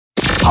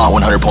Hot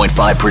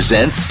 100.5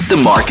 presents the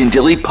Mark and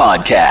Dilly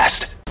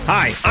Podcast.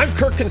 Hi, I'm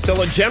Kirk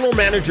Kinsella, General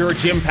Manager of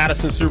Jim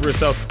Pattison Subaru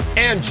South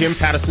and Jim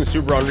Pattison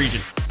Subaru on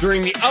Region.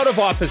 During the Out of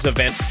Office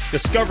event,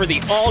 discover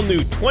the all-new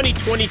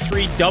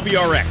 2023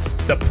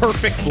 WRX, the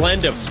perfect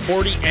blend of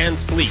sporty and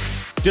sleek.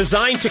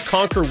 Designed to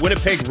conquer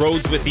Winnipeg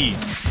roads with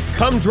ease.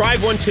 Come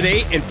drive one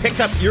today and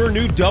pick up your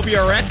new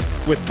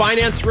WRX with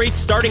finance rates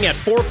starting at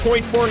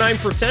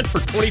 4.49% for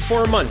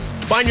 24 months.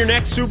 Find your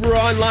next Subaru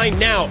online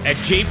now at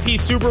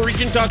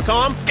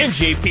jpsubaruregion.com and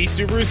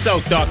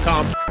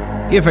jpsubarusouth.com.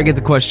 If I get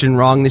the question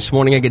wrong this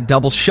morning, I get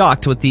double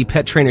shocked with the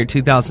Pet Trainer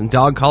 2000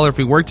 dog collar. If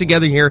we work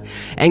together here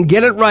and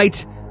get it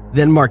right,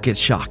 then Mark gets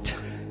shocked.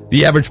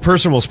 The average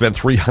person will spend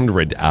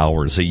 300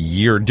 hours a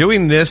year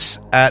doing this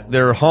at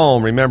their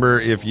home.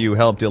 Remember, if you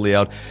help Dilly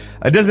out,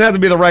 it doesn't have to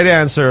be the right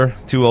answer.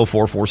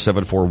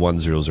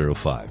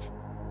 204-474-1005. I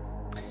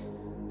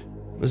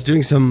was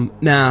doing some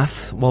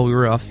math while we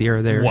were off the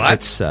air there. What?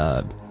 It's,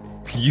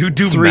 you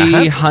do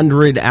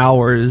 300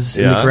 hours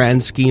in the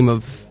grand scheme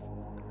of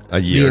a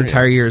year. The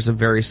entire year is a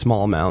very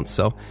small amount.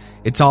 So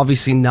it's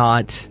obviously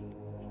not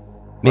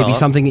maybe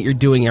something that you're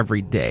doing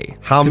every day.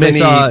 How many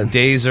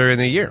days are in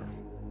a year?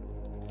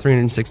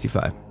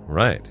 365.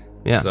 Right.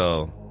 Yeah.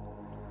 So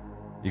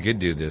you could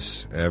do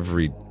this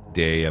every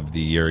day of the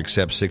year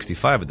except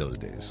 65 of those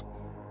days.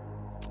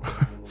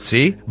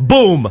 See?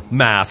 Boom!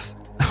 Math.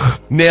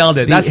 Nailed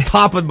it. That's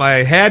top of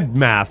my head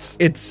math.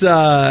 It's,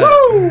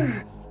 Woo!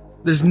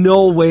 There's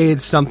no way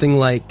it's something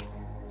like,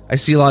 I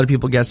see a lot of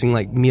people guessing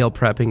like meal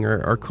prepping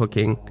or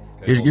cooking.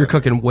 You're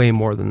cooking way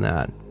more than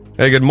that.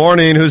 Hey, good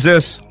morning. Who's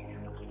this?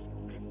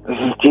 This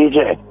is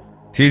TJ.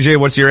 TJ,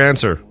 what's your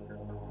answer?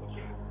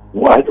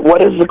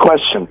 What is the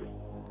question?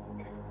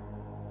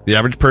 The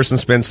average person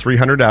spends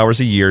 300 hours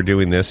a year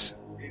doing this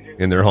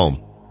in their home.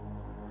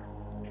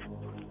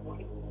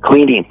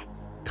 Cleaning.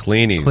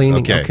 Cleaning.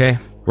 Okay.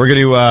 We're going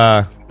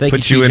to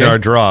put you in our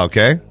draw,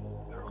 okay?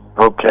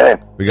 Okay.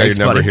 We got Thanks,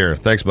 your number buddy. here.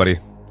 Thanks, buddy.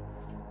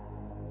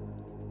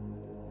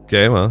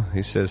 Okay, well,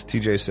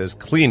 TJ says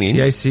cleaning.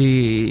 See, I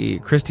see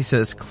Christy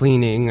says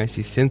cleaning. I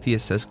see Cynthia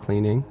says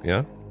cleaning.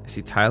 Yeah? I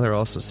see Tyler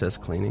also says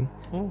cleaning.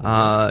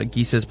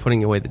 Guy says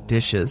putting away the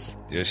dishes.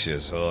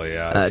 Dishes, oh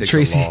yeah. It takes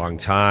Tracy, a long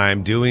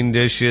time doing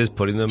dishes,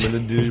 putting them in the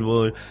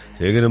dishwasher,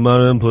 taking them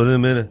out and putting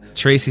them in a...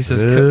 Tracy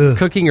says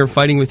cooking or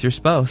fighting with your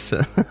spouse.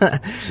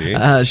 See?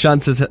 Sean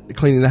says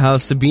cleaning the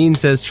house. Sabine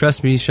says,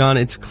 trust me, Sean,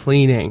 it's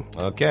cleaning.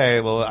 Okay,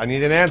 well, I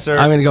need an answer.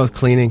 I'm going to go with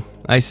cleaning.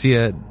 I see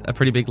a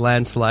pretty big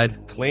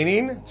landslide.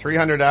 Cleaning?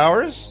 300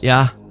 hours?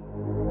 Yeah.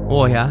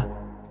 Oh, yeah.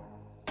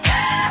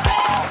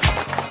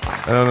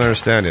 I don't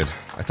understand it.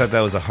 I thought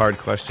that was a hard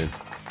question.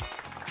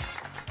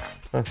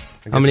 Huh,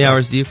 How many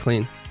hours do you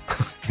clean?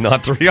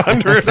 Not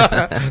 300.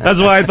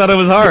 That's why I thought it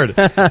was hard.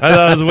 I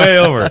thought it was way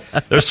over.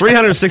 There's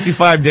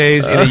 365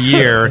 days in a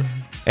year,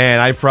 and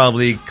I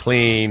probably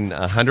clean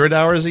 100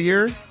 hours a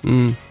year.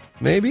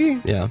 Maybe?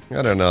 Yeah.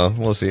 I don't know.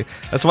 We'll see.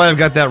 That's why I've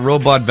got that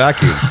robot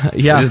vacuum.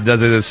 Yeah. It just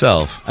does it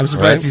itself. I'm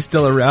surprised he's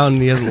still around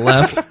and he hasn't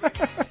left.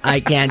 I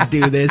can't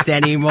do this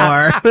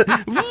anymore.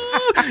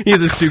 He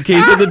has a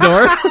suitcase at the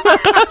door.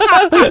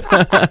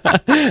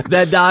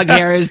 That dog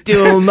hair is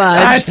too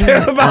much. Too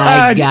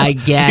much. I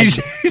get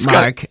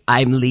Mark,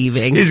 I'm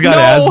leaving. He's got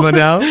asthma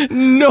now.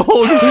 No.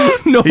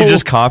 He's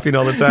just coughing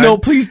all the time. No,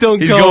 please don't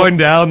He's go. He's going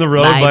down the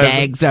road. My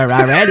bags are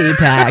already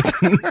packed.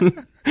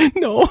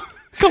 No.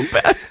 Come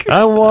back.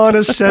 I want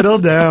to settle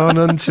down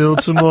until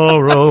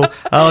tomorrow.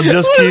 I'll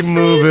just keep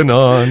moving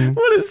on.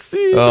 What a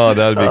scene. Oh,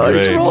 that would be great.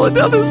 He's rolling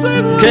down the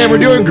sidewalk. Okay, we're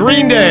doing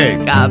Green Day.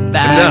 Come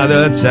back.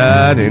 Another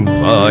turning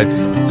point.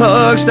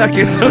 Hook stuck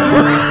in the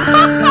road.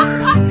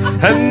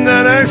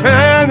 Another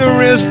turn, the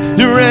wrist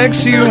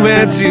directs you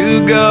where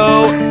to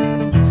go.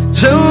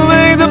 So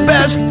make the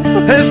best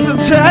as the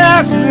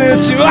time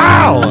to...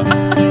 Ow!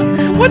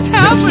 What's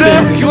happening? It's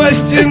no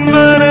question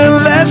but a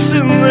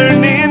lesson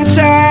learned in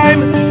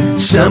time.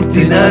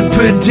 Something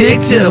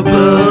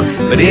unpredictable,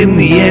 but in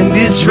the end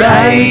it's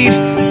right.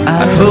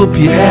 I hope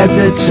you had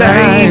the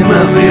time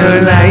of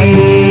your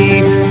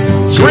life.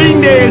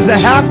 Green Day is the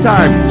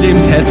halftime.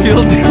 James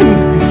Hetfield doing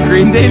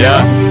Green Day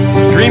now?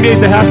 Yeah. Green Day's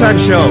the halftime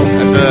show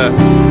at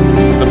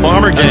the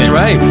Bomber game. That's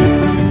right.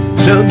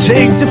 So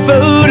take the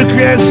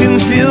photographs and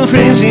still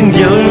frames in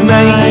your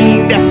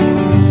mind.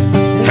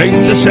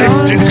 Hang the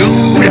safety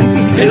good.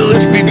 Hell,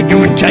 it's bigger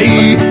doing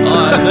tight.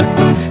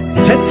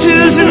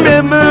 Tattoos and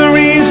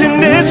memories,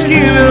 and that's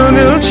given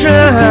no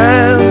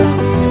trial.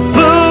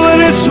 For what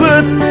it's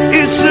worth,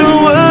 it's the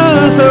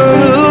worth of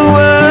the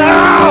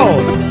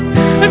world.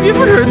 Have you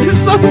ever heard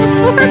this song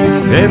before?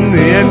 In the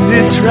end,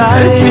 it's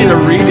right. I need a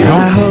reading.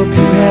 I hope you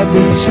had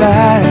the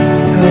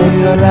time of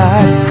your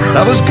life.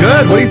 That was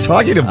good. What are you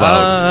talking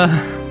about?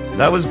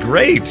 That was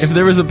great. If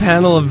there was a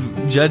panel of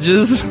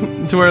judges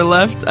to our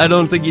left, I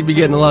don't think you'd be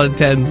getting a lot of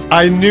tens.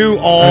 I knew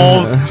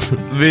all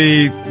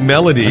the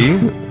melody.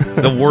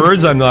 The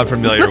words I'm not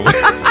familiar with.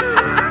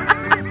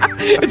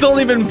 It's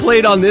only been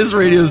played on this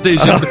radio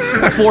station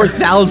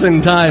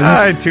 4,000 times.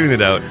 I tune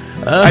it out.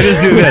 I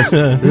just do this.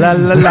 La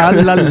la la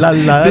la la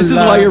la. This is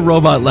why your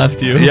robot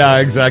left you. Yeah,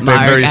 exactly.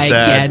 Mark, I'm very I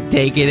sad. can't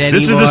take it anymore.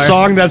 This is the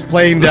song that's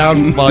playing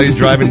down while he's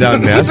driving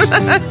down Ness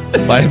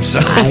by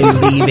himself.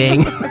 I'm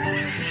leaving.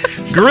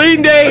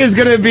 Green Day is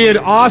going to be an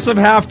awesome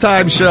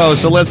halftime show,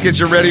 so let's get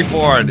you ready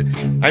for it.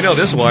 I know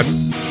this one.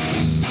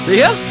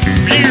 Yeah.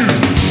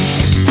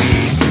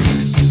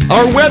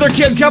 Our weather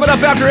kid coming up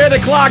after 8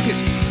 o'clock.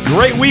 It's a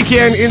great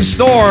weekend in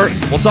store.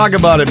 We'll talk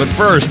about it, but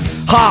first,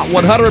 Hot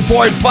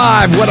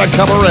 100.5 when I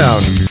come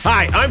around.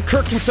 Hi, I'm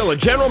Kirk Kinsella,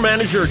 General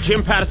Manager of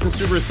Jim Pattison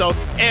Subaru South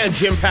and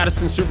Jim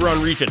Pattison Subaru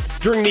on Region.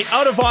 During the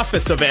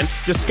out-of-office event,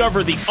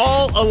 discover the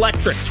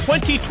all-electric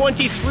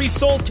 2023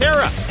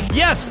 Solterra.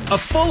 Yes, a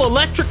full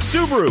electric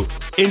Subaru.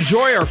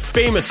 Enjoy our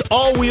famous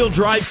all-wheel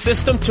drive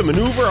system to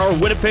maneuver our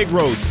Winnipeg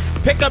roads.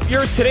 Pick up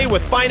yours today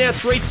with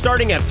finance rates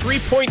starting at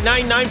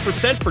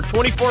 3.99% for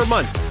 24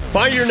 months.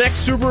 Find your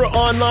next Subaru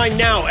online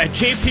now at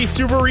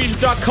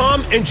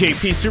jpsubaruregion.com and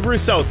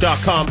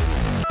jpsubarusouth.com.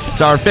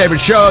 It's our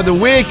favorite show of the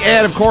week,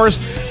 and of course,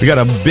 we got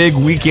a big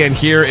weekend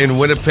here in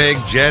Winnipeg.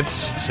 Jets,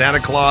 Santa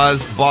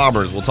Claus,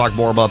 Bombers. We'll talk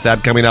more about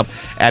that coming up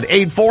at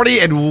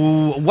 8:40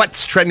 and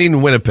what's trending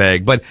in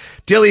Winnipeg. But,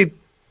 Dilly,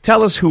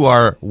 tell us who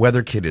our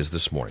weather kid is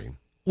this morning.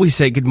 We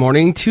say good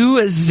morning to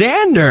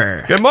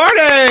Xander. Good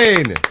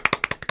morning!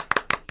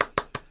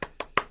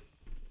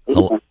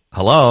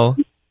 Hello?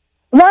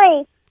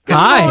 Morning. Good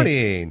Hi.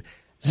 morning.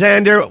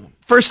 Xander,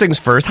 first things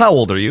first, how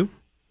old are you?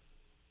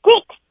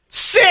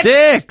 6.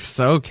 6.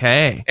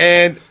 Okay.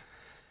 And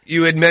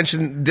you had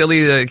mentioned,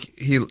 Dilly,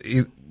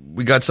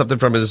 we got something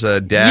from his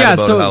dad Yeah,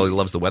 about so how he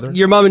loves the weather?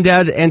 Your mom and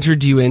dad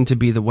entered you in to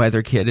be the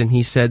weather kid, and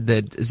he said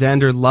that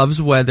Xander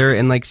loves weather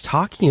and likes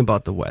talking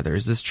about the weather.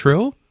 Is this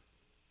true?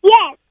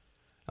 Yes.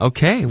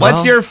 Okay. Well,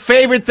 What's your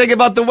favorite thing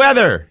about the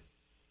weather?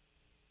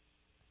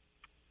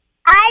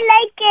 I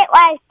like it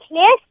when it's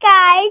clear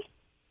skies,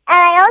 and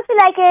I also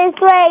like it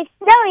when it's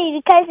snowy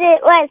because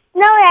when it's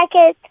snowy I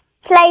can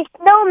play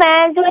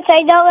snowman, which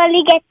I don't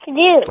really get to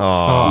do.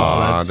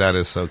 Oh, that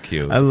is so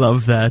cute. I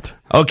love that.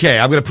 Okay,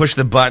 I'm going to push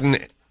the button.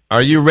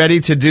 Are you ready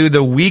to do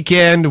the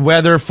weekend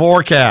weather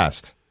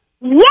forecast?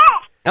 Yes.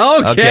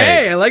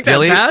 Okay. I like that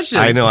Dilly, passion.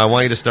 I know. I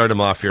want you to start them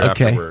off here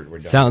Okay. after we're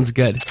done. Sounds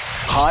good.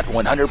 Hot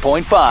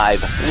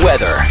 100.5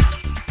 weather.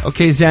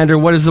 Okay,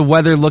 Xander, what is the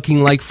weather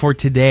looking like for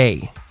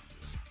today?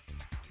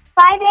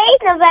 5 days,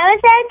 November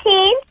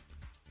 17th.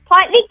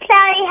 Partly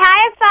cloudy,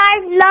 high of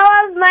 5, low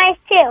of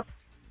 -2.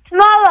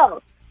 Tomorrow,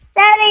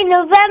 Saturday,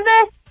 November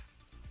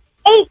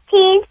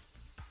 18th.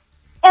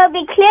 It'll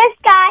be clear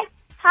sky,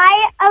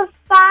 high of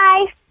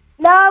 5,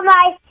 low of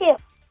 -2.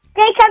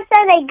 Great Cup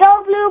Sunday, go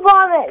Blue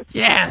Bombers.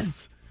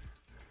 Yes.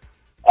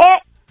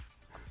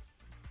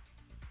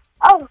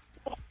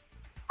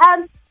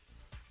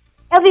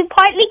 It'll be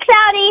partly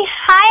cloudy,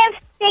 high of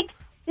 6,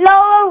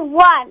 low of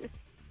 1.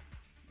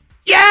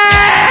 Yay!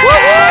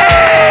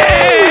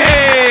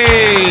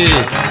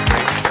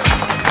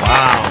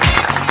 Wow.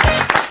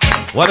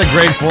 What a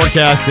great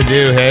forecast to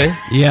do, hey?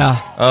 Yeah.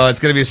 Oh, it's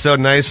going to be so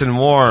nice and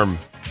warm.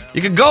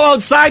 You can go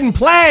outside and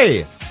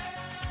play.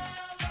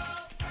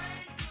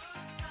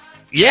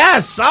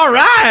 Yes, all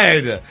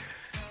right.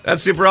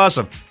 That's super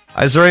awesome.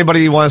 Is there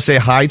anybody you want to say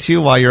hi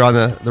to while you're on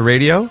the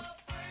radio?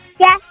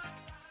 Yeah.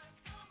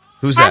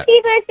 Who's that?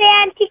 Happy birthday,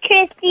 Auntie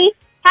Christy.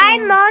 Hi,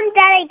 Mom,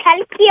 Dad, and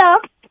Calipio.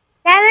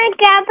 Grandma and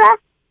Grandpa,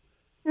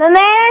 Mama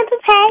and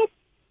Papa,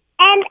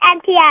 and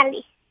Auntie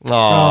Ali.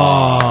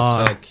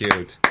 Oh, so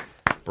cute.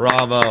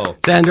 Bravo.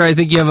 Xander, I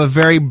think you have a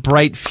very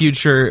bright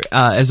future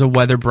as a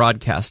weather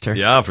broadcaster.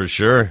 Yeah, for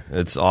sure.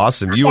 It's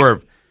awesome. You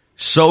are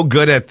so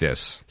good at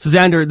this. So,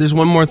 Xander, there's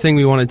one more thing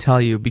we want to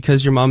tell you.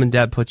 Because your mom and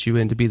dad put you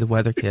in to be the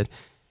weather kid,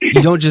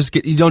 you don't just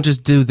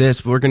do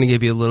this. But we're going to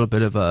give you a little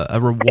bit of a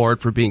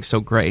reward for being so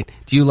great.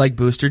 Do you like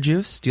Booster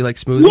Juice? Do you like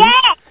smoothies?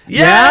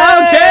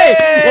 Yeah, okay.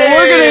 Well,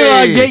 we're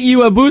going to get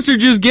you a Booster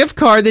Juice gift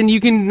card. Then you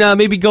can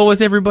maybe go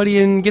with everybody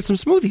and get some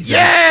smoothies.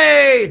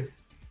 Yay!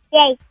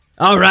 Yay.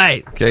 All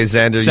right. Okay,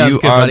 Xander, Sounds you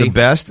good, are buddy. the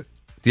best.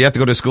 Do you have to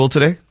go to school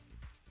today?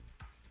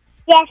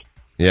 Yes.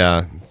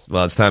 Yeah.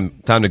 Well, it's time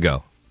to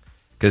go.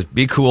 Because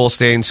be cool,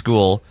 stay in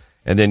school,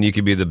 and then you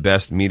can be the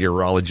best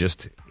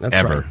meteorologist That's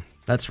ever. right.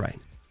 That's right.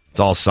 It's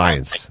all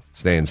science.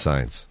 Stay in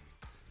science.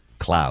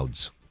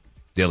 Clouds.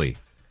 Dilly.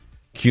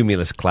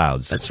 Cumulus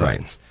clouds. That's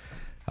science.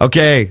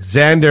 Okay,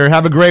 Xander,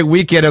 have a great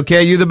weekend,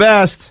 okay? You the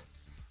best.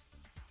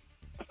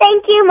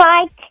 Thank you,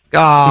 Mike.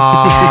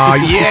 Aw,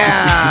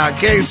 yeah.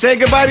 Okay, say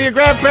goodbye to your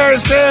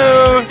grandparents, too.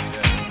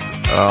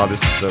 Oh,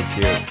 this is so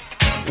cute.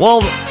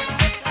 Well,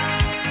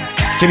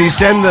 can you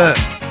send the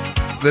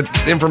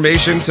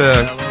information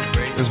to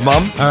his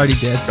mom? I already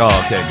did.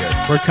 Oh, okay, good.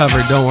 We're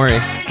covered. Don't worry.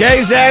 Okay,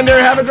 Xander,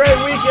 have a great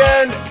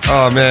weekend.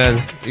 Oh,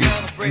 man,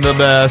 he's the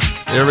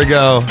best. Here we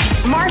go.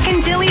 Mark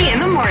and Dilly in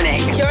the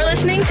morning. You're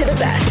listening to the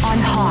best. On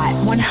Hot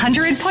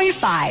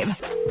 100.5.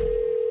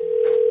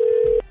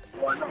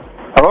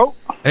 Hello?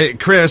 Hey,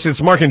 Chris,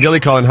 it's Mark and Dilly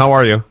calling. How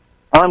are you?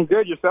 I'm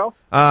good. Yourself?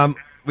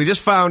 We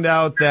just found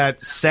out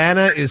that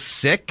Santa is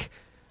sick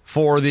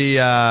for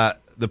the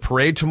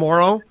parade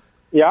tomorrow.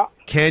 Yeah.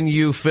 Can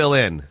you fill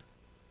in?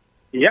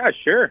 Yeah,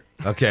 sure.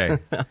 Okay.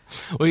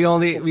 We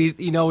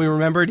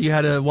remembered you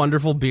had a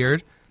wonderful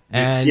beard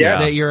and Yeah.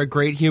 that you're a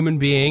great human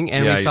being,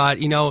 and Yeah, we thought,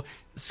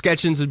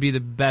 Sketchins would be the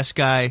best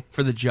guy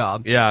for the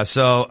job. Yeah,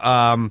 so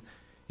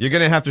you're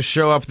going to have to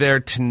show up there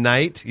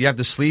tonight. You have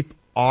to sleep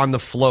on the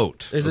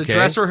float. There's okay? a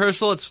dress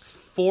rehearsal. It's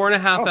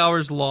 4.5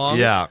 hours long.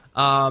 Yeah.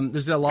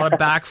 There's a lot of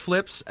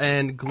backflips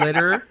and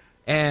glitter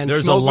and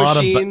There's smoke a lot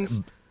machines.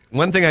 of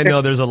one thing I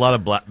know, there's a lot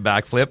of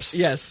backflips.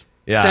 Yes.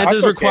 Yeah. Santa's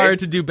That's okay. required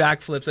to do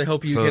backflips. I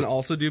hope you So can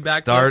also do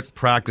backflips. Start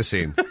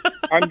practicing.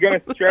 I'm going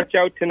to stretch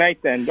out tonight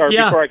then, or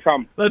Yeah. before I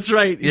come. That's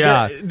right.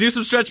 Yeah. Do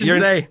some stretching You're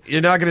today.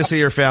 not going to see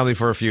your family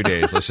for a few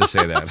days. Let's just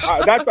say that.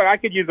 That's why I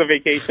could use a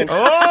vacation.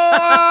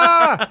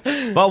 Oh!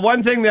 But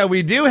one thing that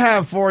we do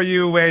have for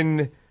you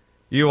when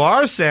you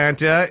are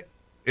Santa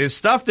is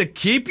stuff to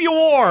keep you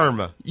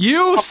warm.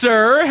 You,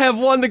 sir, have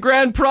won the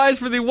grand prize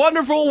for the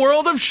wonderful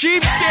world of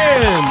sheepskin.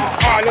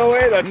 Oh, no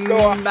way. That's so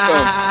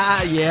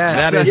awesome. Yes.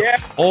 That is Yeah.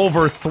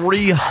 over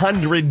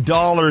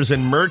 $300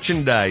 in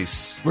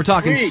merchandise. We're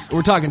talking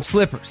Sweet.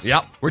 slippers.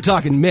 Yep. We're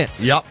talking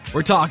mitts. Yep.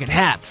 We're talking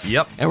hats.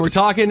 Yep. And we're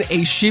talking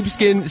a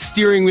sheepskin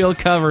steering wheel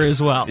cover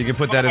as well. You can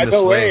put that in the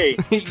No sleigh.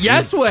 way.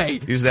 Yes way.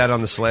 Use that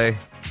on the sleigh.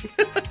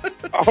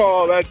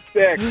 Oh, that's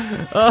sick.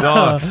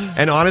 No,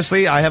 and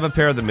honestly, I have a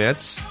pair of the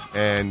mitts,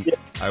 and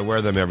I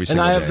wear them every And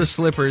single I day. have the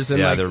slippers, and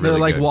Yeah, like, they're they're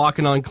really like good.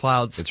 walking on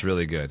clouds. It's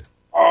really good.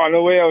 Oh,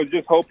 no way. I was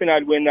just hoping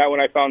I'd win that when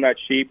I found that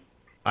sheep.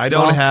 I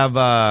don't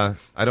Well-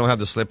 have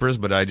the slippers,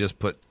 but I just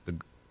put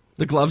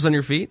The gloves on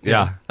your feet?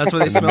 Yeah. That's why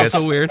they smell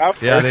so weird.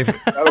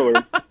 That'll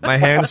work. my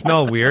hands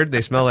smell weird.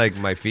 They smell like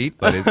my feet,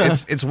 but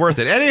it's worth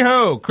it.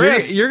 Anywho,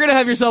 Chris, You're going to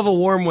have yourself a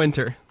warm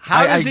winter.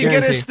 how does he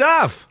get his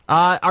stuff?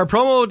 Our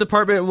promo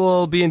department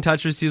will be in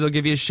touch with you. They'll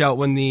give you a shout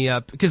when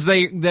because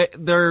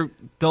they'll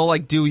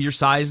like do your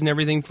size and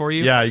everything for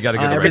you. Yeah, you gotta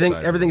get the right everything.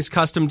 size. Everything's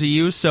custom to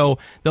you, so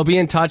they'll be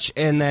in touch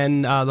and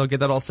then they'll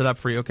get that all set up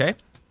for you. Okay.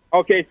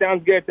 Okay,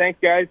 sounds good. Thanks,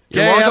 guys.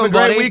 You're Okay, have a welcome,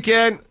 great buddy.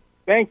 weekend.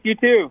 Thanks, you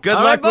too. Good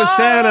All luck right, with bye.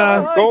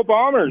 Santa. Go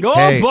Bombers. Go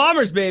Hey.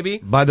 Bombers, baby!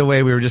 By the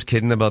way, we were just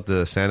kidding about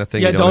the Santa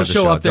thing. Yeah, You don't have to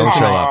show up there. Don't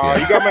show Aw, up.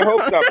 you Yeah. got my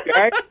hopes up,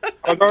 guys.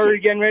 I was already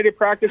getting ready to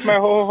practice my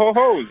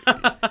ho-ho-hos.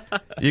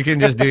 You can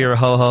just do your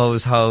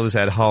ho-hos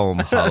at home,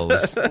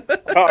 hos.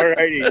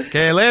 Alrighty.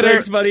 Okay, later.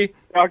 Thanks, buddy.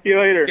 Talk to you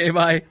later. Okay,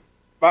 bye.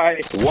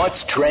 Bye.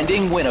 What's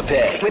trending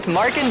Winnipeg? With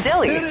Mark and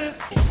Dilly.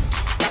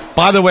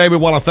 By the way, we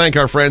want to thank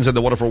our friends in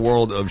the wonderful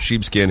world of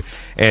sheepskin.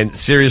 And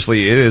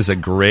seriously, it is a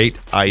great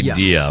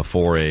idea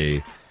for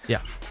a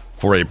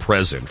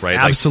present, right?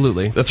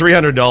 Absolutely. Like, the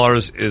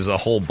 $300 is a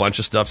whole bunch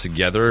of stuff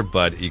together,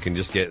 but you can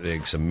just get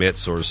like, some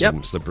mitts or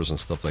some slippers and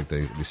stuff like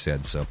we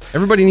said. So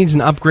Everybody needs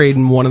an upgrade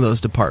in one of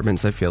those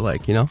departments, I feel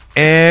like,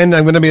 And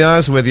I'm going to be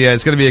honest with you,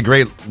 it's going to be a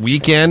great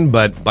weekend,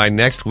 but by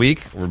next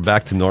week, we're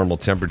back to normal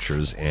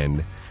temperatures.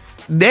 And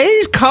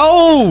today's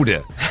cold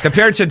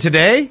compared to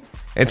today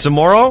and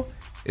tomorrow.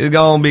 It's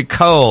going to be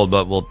cold,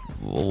 but we'll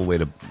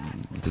wait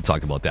to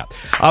talk about that.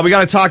 We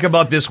got to talk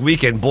about this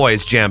weekend. Boy,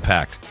 it's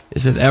jam-packed.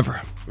 Is it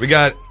ever? We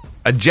got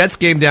a Jets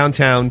game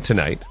downtown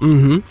tonight.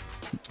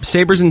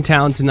 Sabres in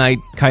town tonight,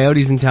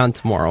 Coyotes in town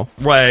tomorrow.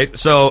 Right.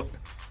 So,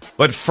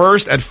 but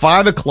first at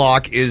 5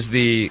 o'clock is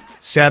the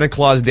Santa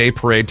Claus Day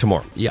Parade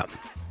tomorrow. Yep.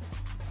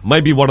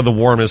 Might be one of the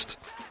warmest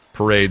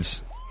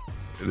parades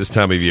this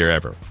time of year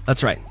ever.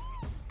 That's right.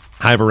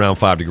 High of around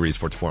 5 degrees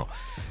for tomorrow.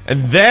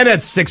 And then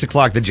at 6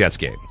 o'clock, the Jets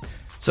game.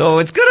 So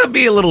it's going to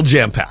be a little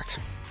jam-packed.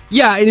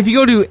 Yeah, and if you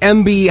go to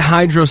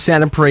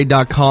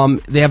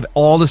mbhydrosantaparade.com, they have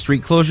all the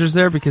street closures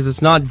there because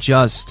it's not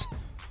just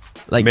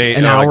like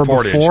an hour like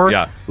Portage, before.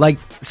 yeah. Like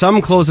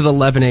some close at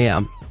 11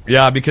 a.m.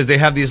 Yeah, because they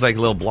have these like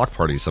little block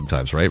parties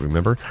sometimes, right?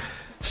 Remember?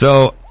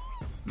 So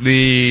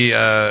the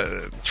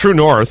True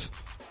North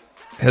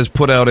has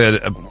put out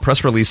a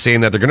press release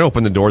saying that they're going to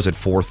open the doors at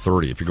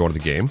 4:30 if you're going to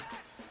the game.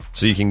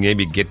 So you can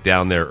maybe get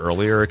down there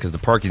earlier because the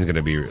parking is going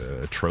to be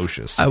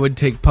atrocious. I would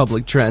take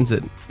public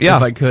transit Yeah,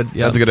 if I could.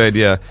 Yeah. That's a good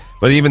idea.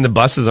 But even the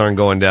buses aren't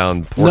going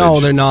down Portage.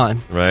 No, they're not.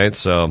 Right?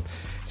 So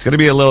it's going to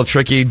be a little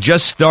tricky.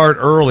 Just start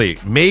early.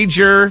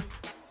 Major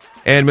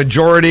and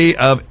majority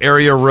of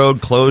area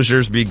road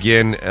closures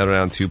begin at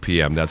around 2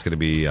 p.m. That's going to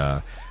be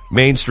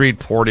Main Street,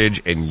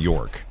 Portage, and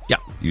York. Yeah.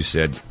 You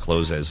said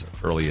close as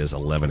early as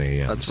 11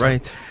 a.m. That's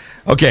right.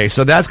 Okay,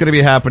 so that's going to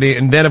be happening.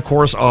 And then, of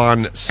course,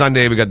 on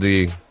Sunday, we got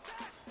the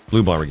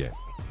Blue Bomber game.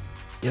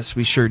 Yes,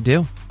 we sure do.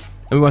 And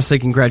we want to say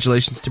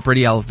congratulations to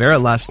Brady Oliveira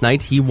last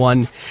night. He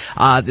won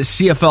the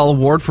CFL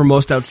award for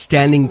Most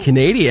Outstanding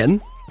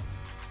Canadian.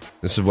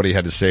 This is what he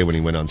had to say when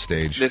he went on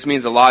stage. This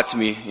means a lot to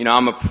me. You know,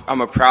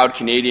 I'm a proud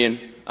Canadian.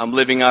 I'm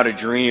living out a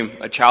dream,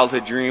 a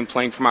childhood dream,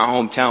 playing for my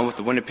hometown with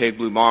the Winnipeg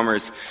Blue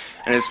Bombers,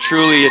 and it's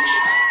truly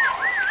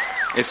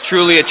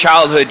a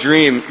childhood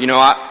dream. You know,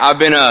 I've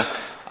been a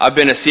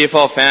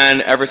CFL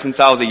fan ever since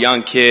I was a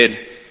young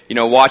kid. You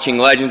know, watching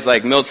legends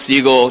like Milt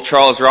Siegel,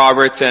 Charles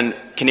Roberts, and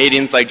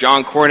Canadians like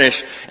John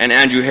Cornish and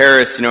Andrew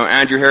Harris. You know,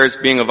 Andrew Harris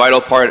being a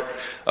vital part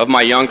of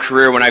my young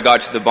career when I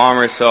got to the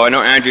Bombers. So I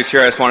know Andrew's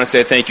here. I just want to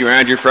say thank you,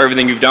 Andrew, for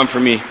everything you've done for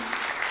me.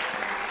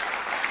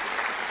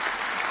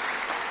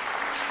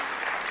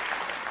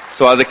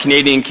 So as a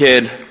Canadian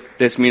kid,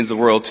 this means the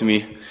world to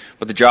me.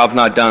 But the job's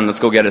not done. Let's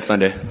go get it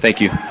Sunday.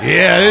 Thank you.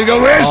 Yeah, there you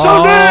go. Red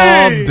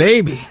Sunday! Oh,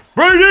 baby.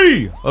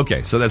 Brady!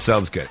 Okay, so that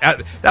sounds good.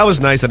 That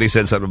was nice that he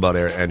said something about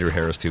Andrew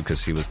Harris, too,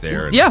 because he was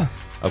there. And yeah.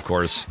 Of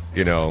course,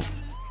 you know.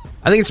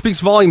 I think it speaks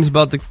volumes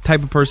about the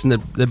type of person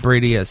that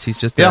Brady is.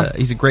 He's just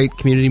he's a great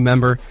community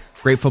member,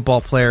 great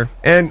football player.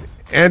 And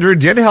Andrew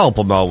did help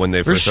him out when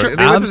they first started.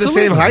 They went to the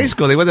same high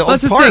school. They went to Oak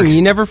That's Park. the thing.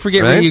 You never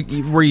forget right?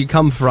 where you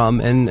come from,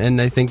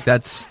 and I think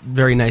that's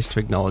very nice to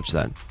acknowledge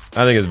that.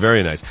 I think it's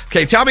very nice.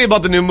 Okay, tell me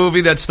about the new movie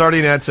that's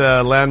starting at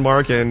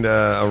Landmark and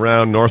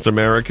around North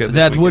America.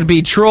 That would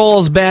be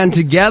Trolls Band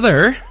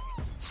Together,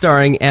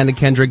 starring Anna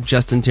Kendrick,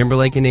 Justin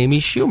Timberlake, and Amy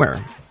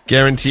Schumer.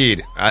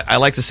 Guaranteed. I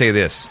like to say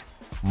this.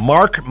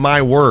 Mark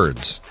my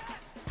words.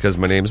 Because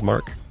my name's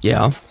Mark.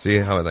 Yeah. See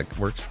how that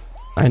works?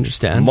 I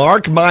understand.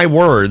 Mark my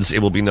words,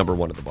 it will be number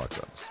 1 at the box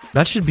office.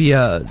 That should be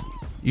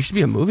you should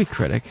be a movie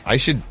critic. I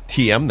should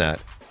TM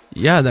that.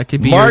 Yeah, that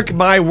could be Mark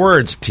my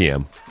words,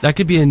 TM. That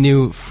could be a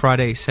new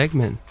Friday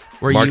segment.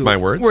 Where Mark my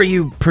words? Where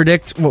you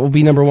predict what will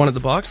be number 1 at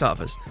the box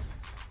office.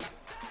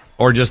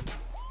 Or just,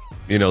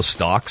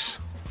 stocks.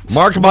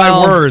 Mark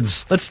my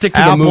words. Let's stick to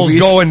Apple's the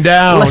movies. Going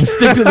down. Let's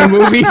stick to the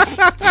movies.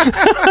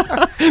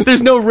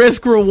 There's no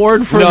risk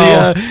reward for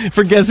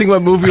for guessing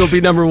what movie will be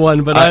number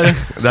 1. But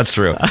that's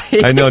true.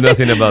 I know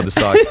nothing about the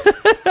stocks.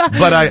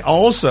 But I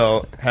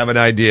also have an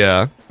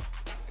idea,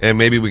 and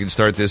maybe we can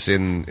start this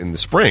in the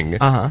spring.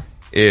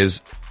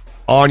 Is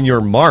on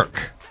your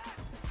mark,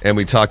 and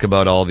we talk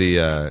about all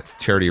the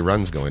charity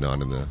runs going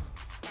on in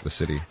the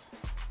city.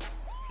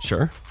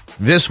 Sure.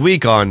 This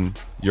week on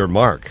your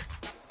mark.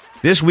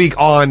 This week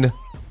on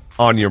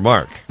your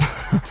mark.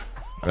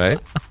 Right?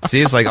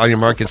 See, it's like on your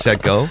mark, get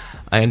set, go.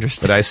 I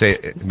understand. But I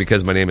say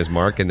because my name is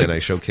Mark, and then I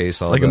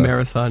showcase all like a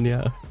marathon,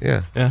 yeah.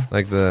 Yeah.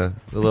 Like the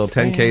little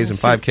 10Ks and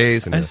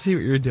 5Ks. And I see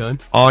what you're doing.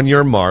 On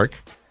your mark,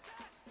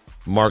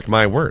 mark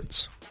my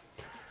words.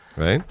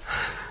 Right?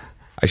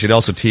 I should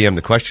also TM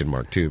the question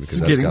mark, too, because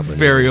it's that's getting got my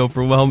very name.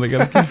 overwhelming.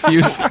 I'm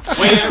confused.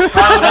 We're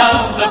proud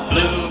of the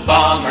Blue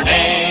Bomber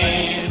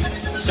name,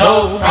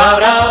 so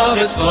proud of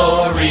its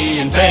glory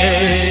and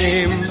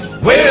fame.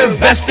 We're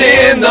best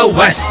in the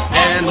West,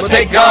 and we'll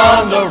take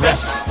on the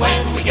rest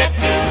when we get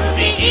to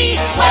the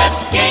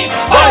East-West game.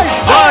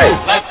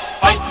 Fight! Let's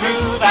fight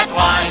through that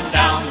line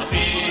down the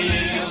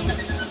field.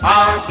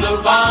 Our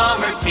Blue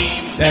Bomber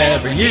teams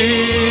never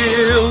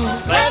yield.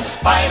 Let's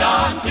fight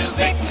on to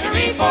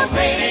victory, for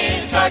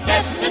great is our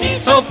destiny.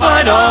 So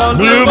fight on,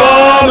 Blue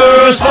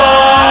Bombers,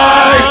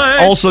 fight!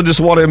 Also, just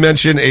want to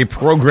mention a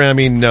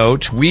programming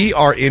note. We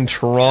are in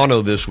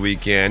Toronto this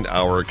weekend.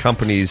 Our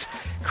company's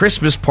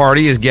Christmas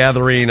party is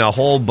gathering a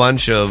whole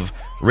bunch of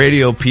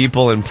radio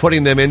people and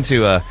putting them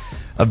into a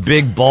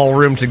big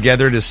ballroom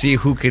together to see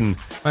who can...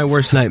 My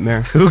worst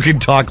nightmare. Who can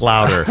talk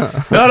louder.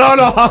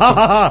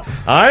 No.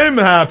 I'm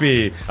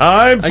happy.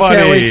 I'm funny. I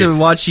can't wait to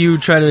watch you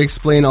try to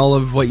explain all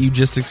of what you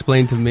just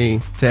explained to me,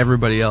 to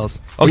everybody else.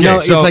 Okay,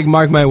 so it's like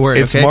mark my words.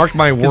 It's mark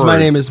my words. Because my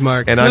name is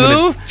Mark. And I'm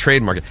going to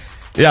trademark it.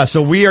 Yeah,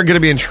 so we are going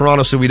to be in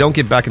Toronto, so we don't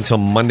get back until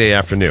Monday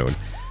afternoon.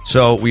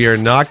 So we are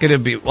not going to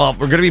be... Well,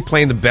 we're going to be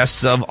playing the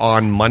best of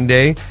on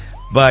Monday,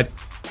 but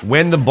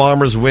when the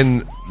Bombers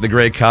win the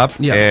Grey Cup,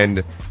 and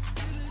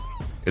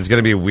it's going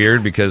to be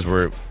weird because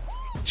we're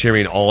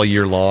cheering all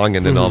year long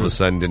and then all of a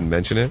sudden didn't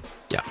mention it.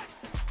 Yeah.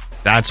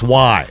 That's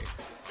why.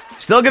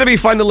 Still going to be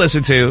fun to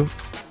listen to,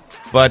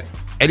 but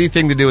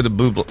anything to do with the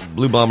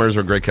Blue Bombers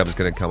or Grey Cup is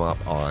going to come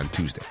up on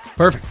Tuesday.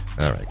 Perfect.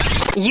 All right.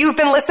 You've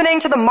been listening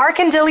to the Mark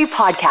and Dilly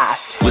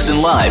podcast.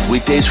 Listen live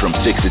weekdays from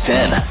 6 to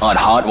 10 on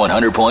Hot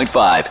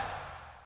 100.5.